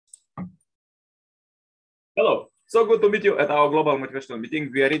Hello. So good to meet you at our global motivational meeting.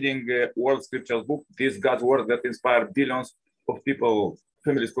 We are reading World Scriptures book, this God's word that inspired billions of people,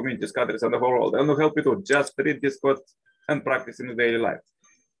 families, communities, countries, and the whole world, and will help you to just read this quote and practice in the daily life.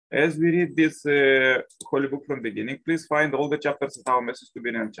 As we read this holy book from the beginning, please find all the chapters at our Message to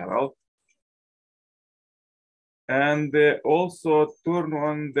Billion channel. And also turn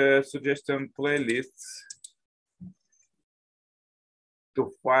on the suggestion playlists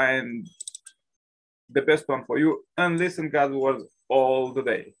to find the best one for you and listen God's words all the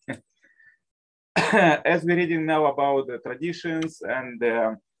day. As we're reading now about the traditions and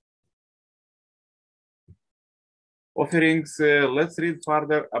offerings, let's read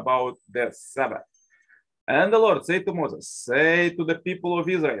further about the Sabbath. And the Lord said to Moses, say to the people of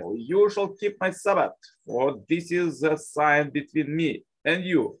Israel, you shall keep my Sabbath, for this is a sign between me and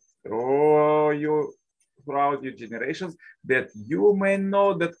you throughout your generations, that you may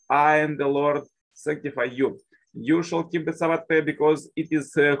know that I am the Lord, sanctify you. You shall keep the Sabbath because it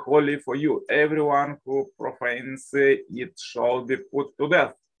is holy for you. Everyone who profanes it shall be put to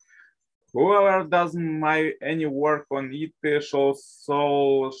death. Whoever does any work on it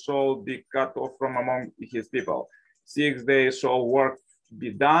shall be cut off from among his people. 6 days shall work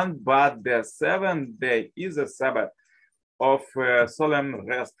be done, but the seventh day is a Sabbath of solemn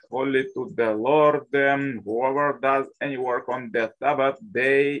rest, holy to the Lord. Whoever does any work on the Sabbath,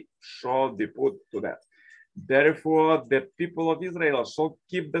 they shall be put to death. Therefore, the people of Israel shall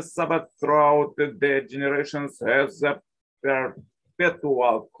keep the Sabbath throughout the generations as a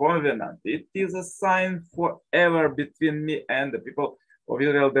perpetual covenant. It is a sign forever between me and the people of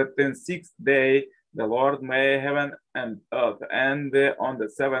Israel, that in 6th day the Lord made heaven and earth, and on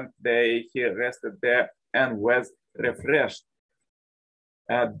the 7th day he rested there and was refreshed.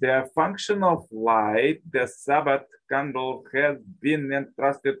 The function of light, the Sabbath candle, has been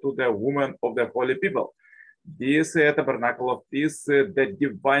entrusted to the women of the holy people. This tabernacle of peace, the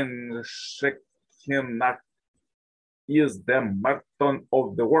divine Shekinah, is the matron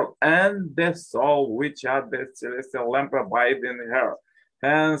of the world, and the soul which are the celestial lamp abide in her.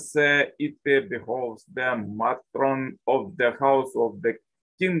 Hence it behoves the matron of the house of the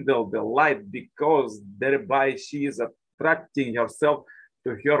kindle the light, because thereby she is attracting herself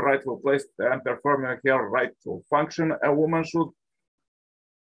to her rightful place and performing her rightful function. A woman should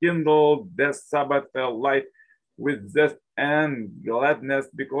kindle the Sabbath light with zest and gladness,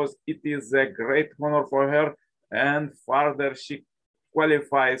 because it is a great honor for her, and further she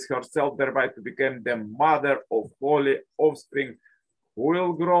qualifies herself thereby to become the mother of holy offspring who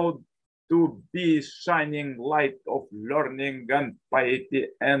will grow to be shining light of learning and piety,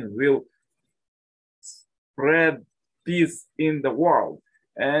 and will spread peace in the world.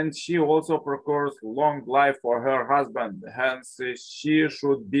 And she also procures long life for her husband. Hence, she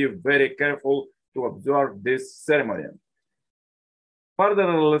should be very careful to observe this ceremony.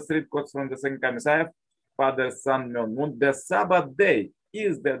 Further, let's read quotes from the second Messiah, Father, Son, Moon. The Sabbath day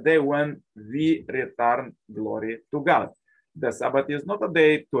is the day when we return glory to God. The Sabbath is not a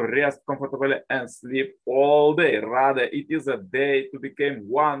day to rest comfortably and sleep all day. Rather, it is a day to become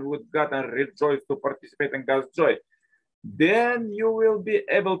one with God and rejoice, to participate in God's joy. Then you will be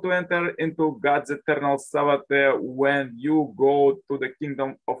able to enter into God's eternal Sabbath when you go to the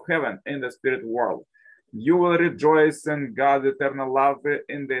kingdom of heaven in the spirit world. You will rejoice in God's eternal love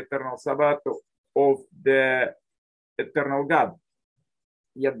in the eternal Sabbath of the eternal God.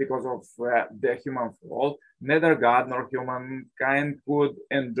 Yet because of the human fall, neither God nor humankind could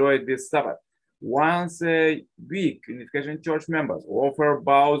enjoy this Sabbath. Once a week, Unification Church members offer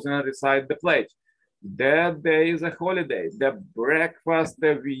vows and recite the pledge. That day is a holiday. The breakfast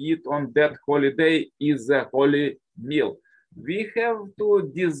that we eat on that holiday is a holy meal. We have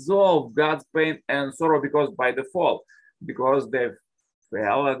to dissolve God's pain and sorrow because by the fall, because the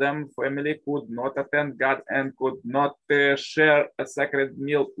Adam family could not attend God and could not share a sacred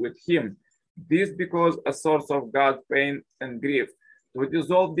meal with him. This because a source of God's pain and grief. To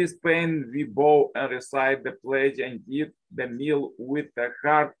dissolve this pain, we bow and recite the pledge and eat the meal with a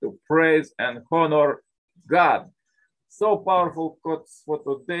heart to praise and honor God. So powerful quotes for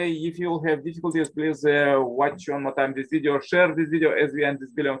today. If you have difficulties, please watch one more time this video, share this video as we end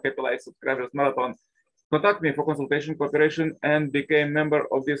this billion Happy Life Subscribers Marathon. Contact me for consultation, cooperation, and become a member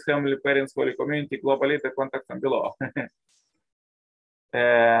of this Heavenly Parents Holy Community globally. The contacts are below.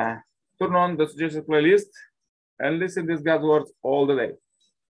 Turn on the suggested playlist and listen to these God's words all the day.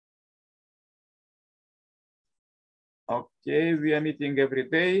 Okay, we are meeting every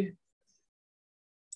day.